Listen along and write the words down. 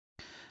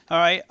All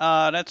right,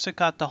 let's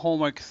look at the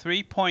homework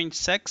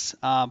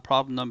 3.6,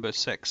 problem number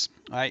 6.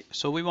 All right,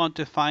 so we want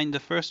to find the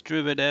first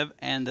derivative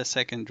and the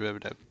second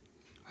derivative.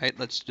 All right,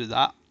 let's do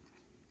that.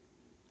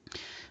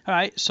 All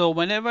right, so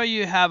whenever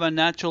you have a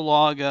natural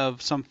log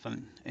of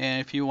something,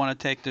 and if you want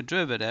to take the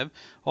derivative,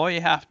 all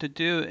you have to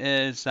do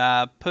is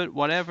put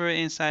whatever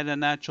inside the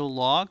natural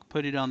log,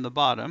 put it on the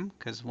bottom,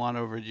 because 1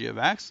 over g of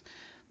x.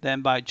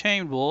 Then by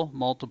chain rule,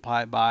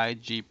 multiply by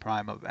g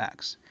prime of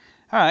x.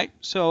 All right,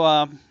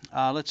 so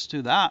let's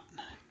do that.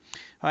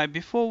 All right,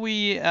 before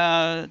we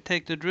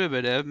take the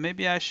derivative,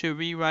 maybe I should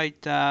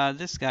rewrite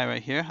this guy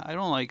right here. I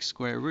don't like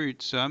square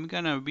root, so I'm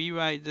going to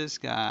rewrite this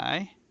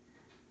guy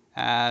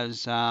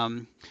as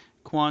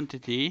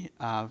quantity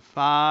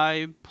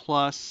 5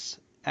 plus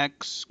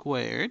x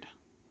squared,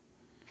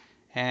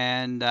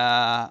 and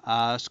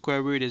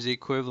square root is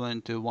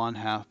equivalent to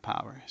 1/2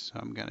 power. So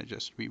I'm going to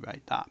just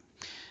rewrite that.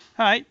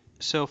 All right,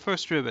 so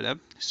first derivative.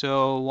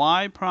 So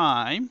y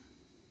prime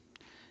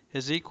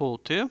is equal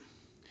to, all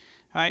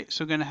right,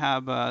 so we're going to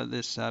have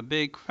this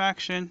big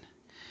fraction.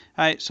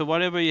 All right, so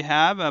whatever you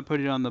have, put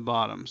it on the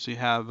bottom. So you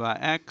have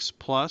x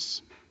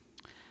plus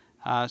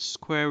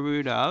square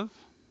root of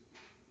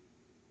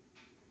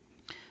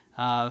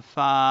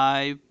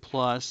 5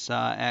 plus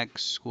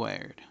x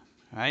squared.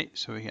 All right,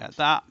 so we got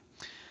that.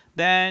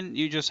 Then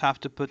you just have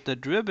to put the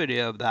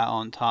derivative of that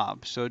on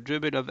top. So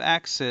derivative of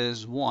x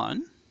is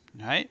 1,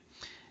 right?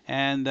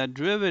 And the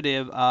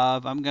derivative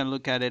of, I'm going to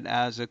look at it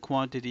as a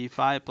quantity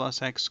 5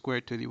 plus x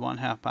squared to the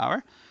 1/2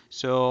 power.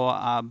 So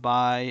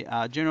by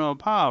general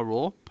power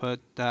rule,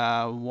 put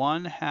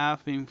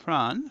 1/2 in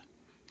front.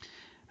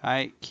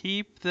 Right,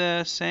 keep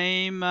the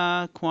same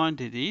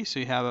quantity. So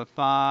you have a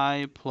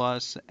 5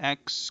 plus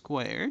x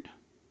squared.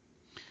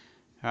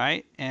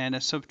 Right,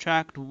 and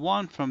subtract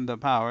 1 from the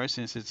power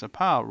since it's a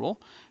power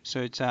rule. So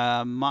it's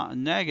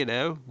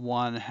negative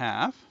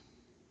 1/2.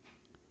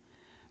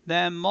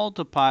 Then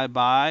multiply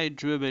by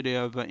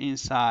derivative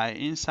inside.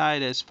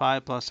 Inside is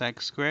 5 plus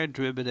x squared.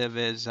 Derivative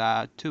is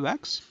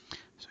 2x.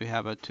 So we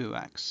have a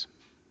 2x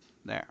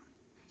there.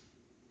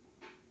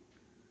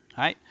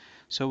 All right,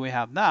 so we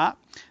have that.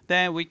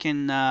 Then we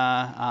can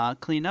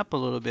clean up a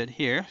little bit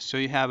here. So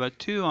you have a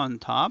 2 on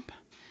top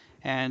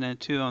and a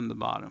 2 on the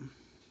bottom.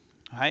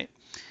 All right.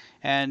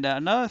 And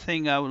another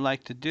thing I would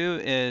like to do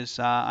is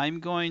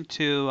I'm going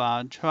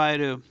to try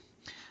to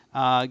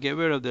get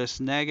rid of this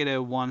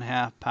negative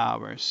 1/2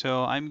 power.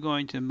 So I'm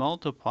going to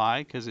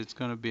multiply, because it's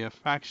going to be a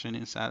fraction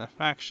inside a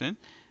fraction,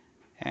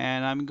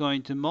 and I'm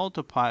going to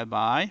multiply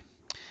by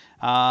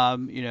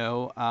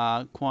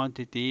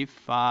quantity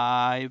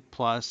 5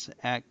 plus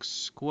x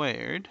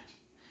squared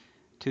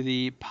to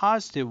the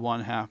positive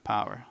 1/2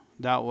 power.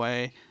 That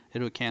way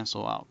it'll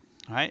cancel out.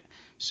 All right,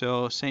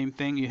 so same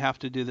thing, you have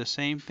to do the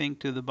same thing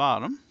to the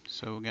bottom.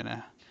 So we're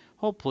gonna,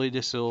 hopefully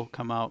this will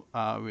come out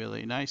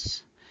really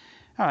nice.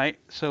 All right,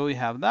 so we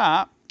have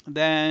that.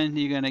 Then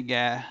you're gonna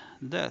get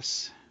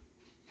this.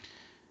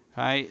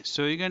 All right,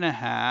 so you're gonna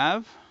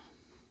have,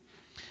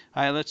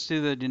 all right, let's do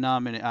the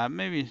denominator,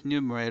 maybe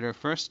numerator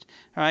first.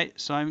 All right,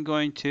 so I'm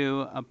going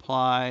to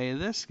apply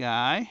this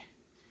guy.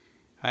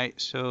 All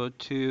right, so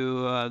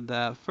to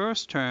the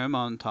first term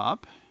on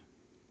top.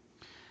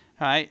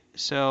 All right,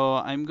 so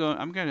I'm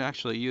going to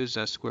actually use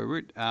a square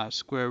root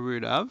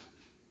of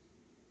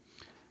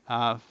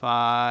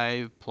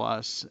 5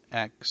 plus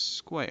x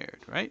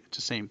squared, right? It's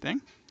the same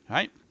thing,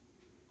 right?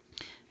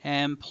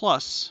 And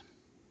plus,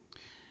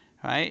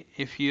 right?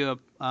 If you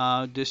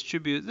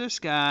distribute this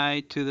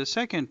guy to the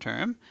second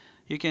term,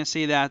 you can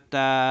see that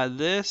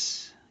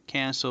this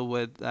cancel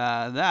with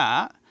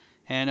that,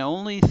 and the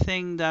only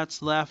thing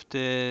that's left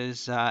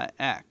is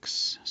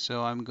x.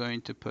 So I'm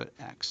going to put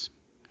x,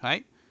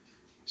 right?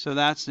 So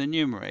that's the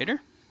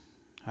numerator,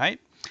 right?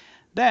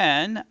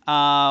 Then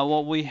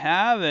what we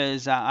have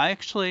is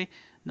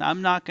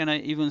I'm not going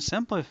to even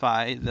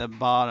simplify the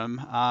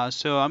bottom.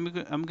 So I'm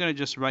going to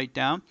just write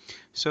down.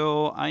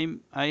 So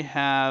I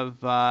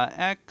have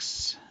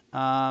x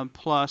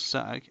plus,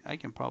 I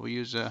can probably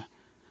use a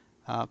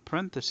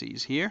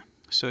parentheses here.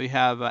 So you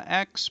have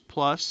x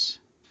plus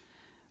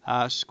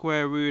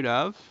square root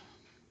of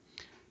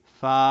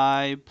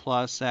 5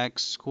 plus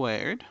x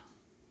squared,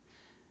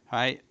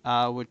 right,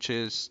 which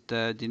is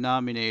the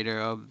denominator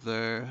of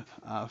the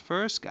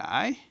first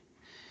guy.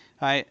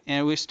 Right,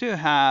 and we still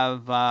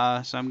have,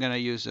 so I'm going to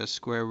use a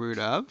square root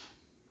of,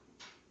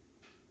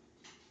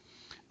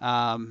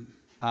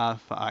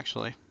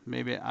 actually,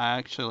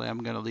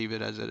 I'm going to leave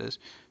it as it is.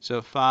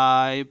 So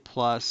 5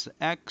 plus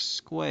x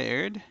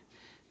squared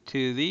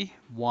to the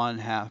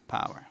 1/2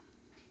 power.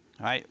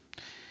 All right,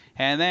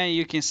 and then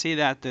you can see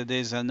that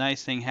there's a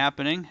nice thing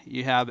happening.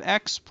 You have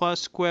x plus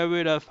square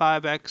root of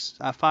 5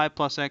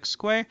 plus x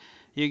squared.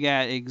 You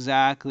get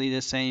exactly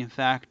the same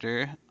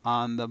factor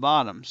on the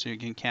bottom. So you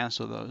can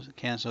cancel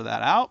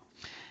that out.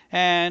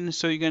 And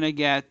so you're going to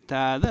get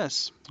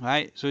this,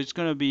 right? So it's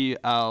going to be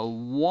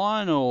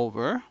 1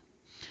 over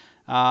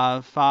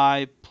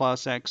 5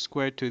 plus x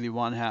squared to the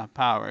 1/2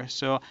 power.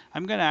 So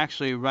I'm going to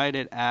actually write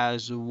it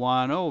as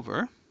 1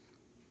 over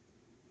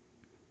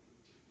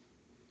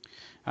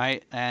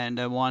right? And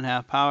the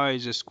 1/2 power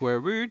is a square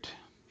root,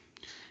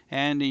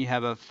 and you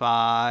have a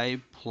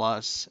 5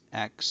 plus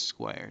x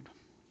squared,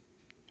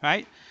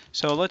 right?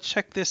 So let's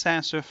check this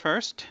answer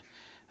first.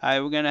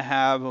 We're going to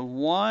have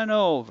 1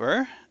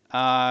 over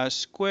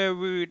square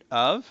root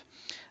of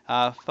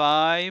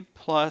 5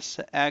 plus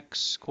x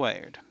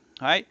squared.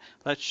 All right,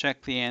 let's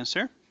check the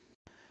answer.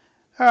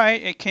 All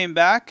right, it came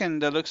back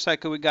and it looks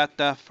like we got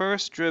the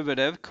first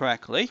derivative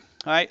correctly.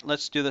 All right,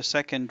 let's do the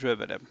second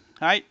derivative.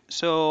 All right,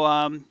 so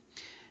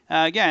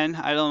again,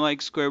 I don't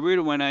like square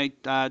root when I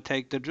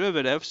take the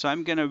derivative, so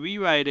I'm going to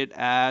rewrite it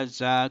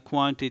as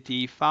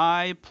quantity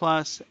 5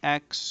 plus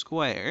x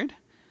squared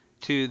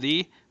to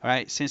the, all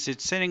right, since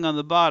it's sitting on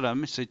the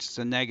bottom, so it's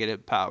a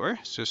negative power,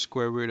 so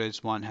square root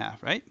is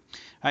 1/2, right?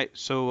 All right,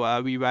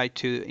 so we write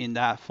to in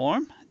that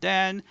form.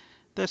 Then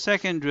the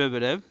second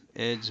derivative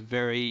is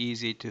very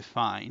easy to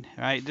find,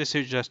 right? This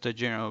is just a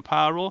general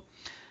power rule.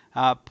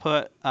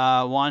 Put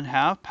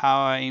 1/2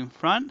 power in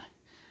front.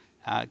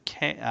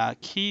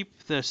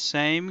 Keep the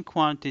same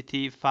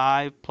quantity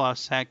 5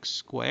 plus x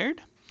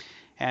squared.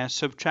 And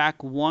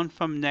subtract 1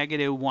 from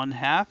negative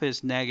 1/2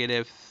 is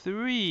negative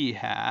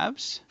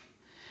 3/2.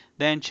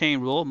 Then chain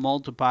rule,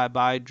 multiply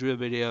by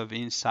derivative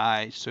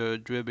inside. So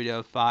derivative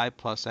of 5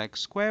 plus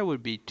x squared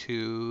would be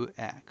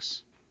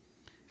 2x.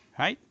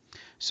 Right?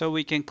 So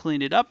we can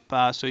clean it up.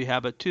 So you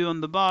have a 2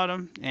 on the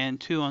bottom and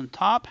 2 on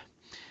top.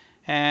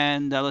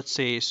 And let's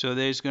see, so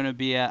there's going to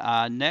be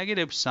a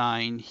negative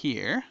sign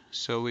here.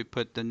 So we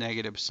put the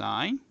negative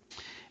sign.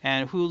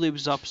 And who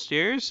lives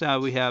upstairs?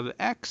 We have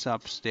x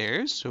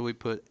upstairs. So we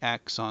put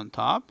x on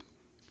top.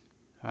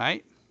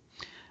 Right?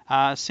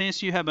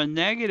 Since you have a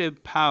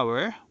negative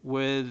power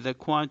with the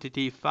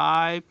quantity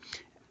 5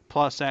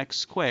 plus x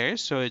squared,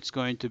 so it's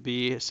going to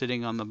be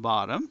sitting on the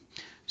bottom.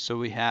 So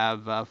we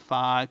have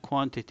 5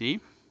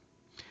 quantity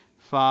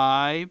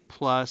 5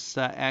 plus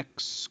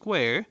x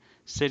squared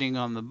sitting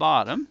on the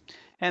bottom.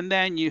 And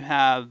then you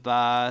have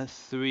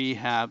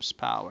 3/2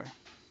 power.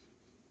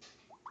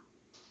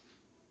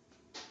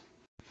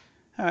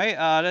 All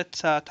right,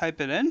 let's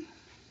type it in.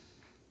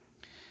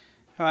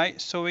 All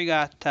right, so we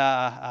got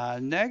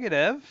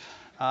negative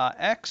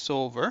x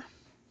over,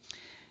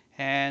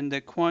 and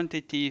the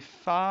quantity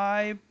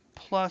 5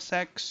 plus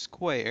x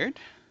squared,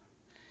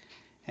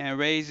 and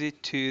raise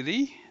it to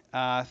the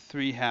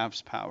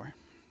 3/2 power.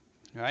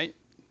 All right,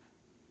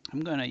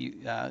 I'm going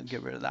to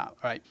get rid of that.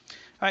 All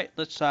right,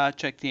 let's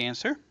check the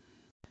answer.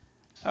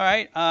 All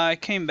right, I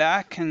came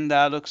back and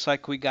looks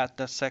like we got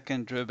the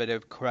second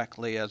derivative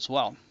correctly as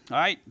well. All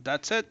right,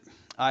 that's it.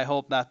 I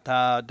hope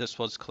that this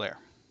was clear.